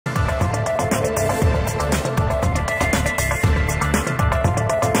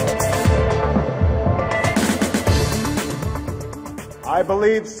I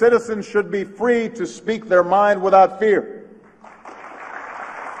believe citizens should be free to speak their mind without fear,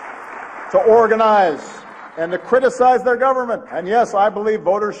 to organize, and to criticize their government. And yes, I believe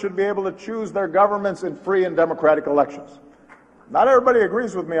voters should be able to choose their governments in free and democratic elections. Not everybody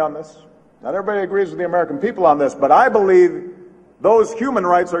agrees with me on this. Not everybody agrees with the American people on this, but I believe those human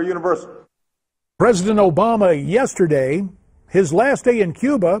rights are universal. President Obama yesterday, his last day in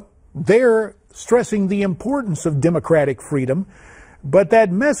Cuba, there stressing the importance of democratic freedom. But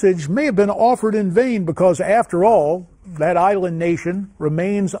that message may have been offered in vain because, after all, that island nation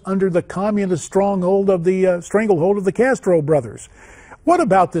remains under the communist stranglehold of the Castro brothers. What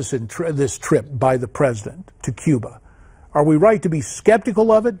about this trip by the president to Cuba? Are we right to be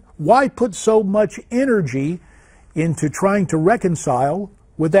skeptical of it? Why put so much energy into trying to reconcile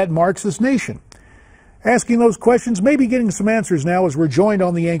with that Marxist nation? Asking those questions, maybe getting some answers now, as we're joined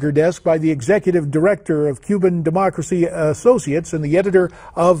on the anchor desk by the executive director of Cuban Democracy Associates and the editor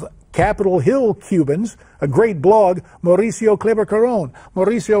of Capitol Hill Cubans, a great blog, Mauricio Claver-Carone.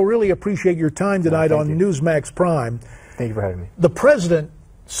 Mauricio, really appreciate your time tonight on Newsmax Prime. Thank you for having me. The president,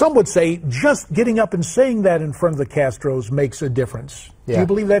 some would say, just getting up and saying that in front of the Castros makes a difference. Yeah. Do you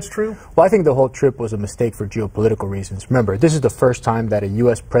believe that's true? Well, I think the whole trip was a mistake for geopolitical reasons. Remember, this is the first time that a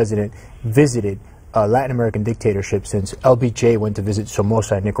U.S. president visited a Latin American dictatorship since LBJ went to visit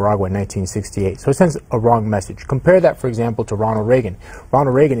Somoza in Nicaragua in 1968. So it sends a wrong message. Compare that, for example, to Ronald Reagan.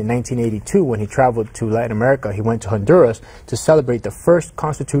 Ronald Reagan in 1982, when he traveled to Latin America, he went to Honduras to celebrate the first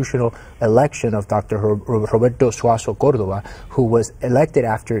constitutional election of Dr. Roberto Suazo Córdoba, who was elected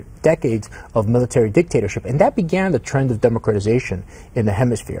after decades of military dictatorship. And that began the trend of democratization in the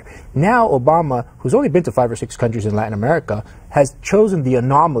hemisphere. Now Obama, who's only been to 5 or 6 countries in Latin America, has chosen the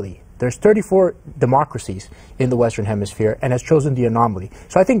anomaly. There's 34 democracies in the Western Hemisphere and has chosen the anomaly.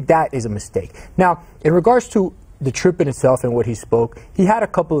 So I think that is a mistake. Now, in regards to the trip in itself and what he spoke, he had a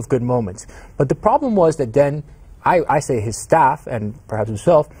couple of good moments. But the problem was that then, I say his staff and perhaps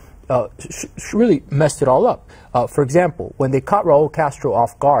himself, really messed it all up. For example, when they caught Raul Castro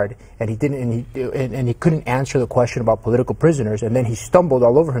off guard and he couldn't answer the question about political prisoners, and then he stumbled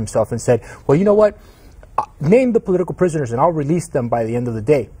all over himself and said, well, you know what? Name the political prisoners and I'll release them by the end of the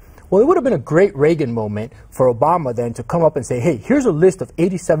day. Well, it would have been a great Reagan moment for Obama then to come up and say, hey, here's a list of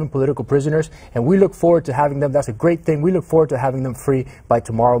 87 political prisoners, and we look forward to having them. That's a great thing. We look forward to having them free by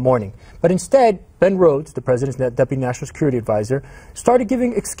tomorrow morning. But instead, Ben Rhodes, the president's deputy national security advisor, started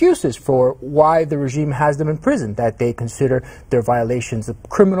giving excuses for why the regime has them in prison, that they consider their violations of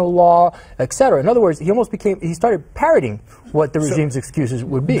criminal law, etc. In other words, he started parroting what the regime's excuses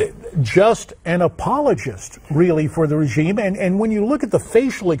would be. Just an apologist, really, for the regime. And when you look at the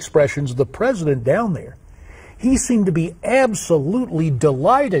facial expressions of the president down there, he seemed to be absolutely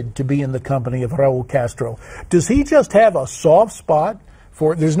delighted to be in the company of Raul Castro. Does he just have a soft spot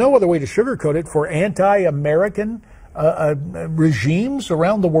for, there's no other way to sugarcoat it, for anti-American regimes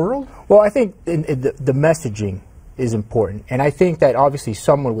around the world? Well, I think the messaging is important. And I think that obviously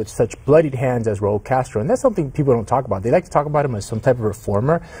someone with such bloodied hands as Raul Castro, and that's something people don't talk about. They like to talk about him as some type of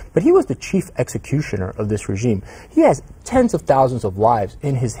reformer, but he was the chief executioner of this regime. He has tens of thousands of lives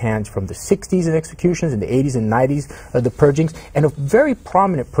in his hands, from the 60s and executions, in the 80s and 90s, the purgings, and of very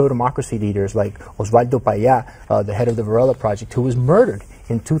prominent pro-democracy leaders like Osvaldo Payá, the head of the Varela Project, who was murdered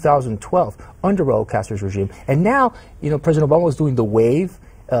in 2012 under Raul Castro's regime. And now, you know, President Obama was doing the wave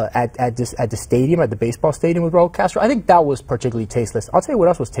at the stadium, at the baseball stadium with Raul Castro. I think that was particularly tasteless. I'll tell you what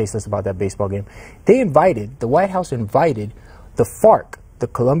else was tasteless about that baseball game. The White House invited the FARC, the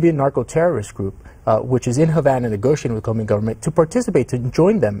Colombian narco-terrorist group, which is in Havana negotiating with the Colombian government, to participate, to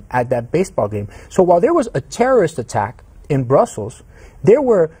join them at that baseball game. So while there was a terrorist attack in Brussels, there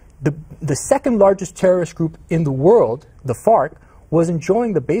were the second largest terrorist group in the world, the FARC, was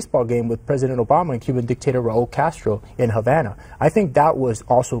enjoying the baseball game with President Obama and Cuban dictator Raul Castro in Havana. I think that was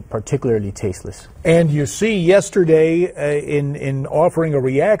also particularly tasteless. And you see, yesterday, in offering a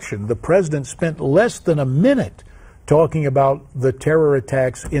reaction, the president spent less than a minute talking about the terror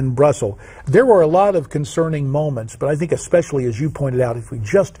attacks in Brussels. There were a lot of concerning moments, but I think especially, as you pointed out, if we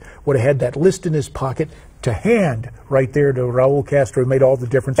just would have had that list in his pocket to hand right there to Raul Castro, made all the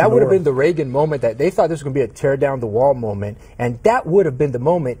difference in the world. That would have been the Reagan moment. That they thought this was going to be a tear down the wall moment, and that would have been the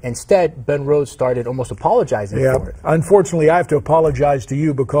moment. Instead, Ben Rhodes started almost apologizing for it. Unfortunately, I have to apologize to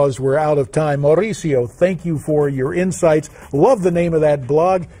you because we're out of time. Mauricio, thank you for your insights. Love the name of that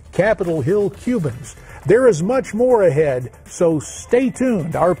blog, Capitol Hill Cubans. There is much more ahead, so stay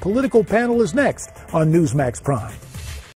tuned. Our political panel is next on Newsmax Prime.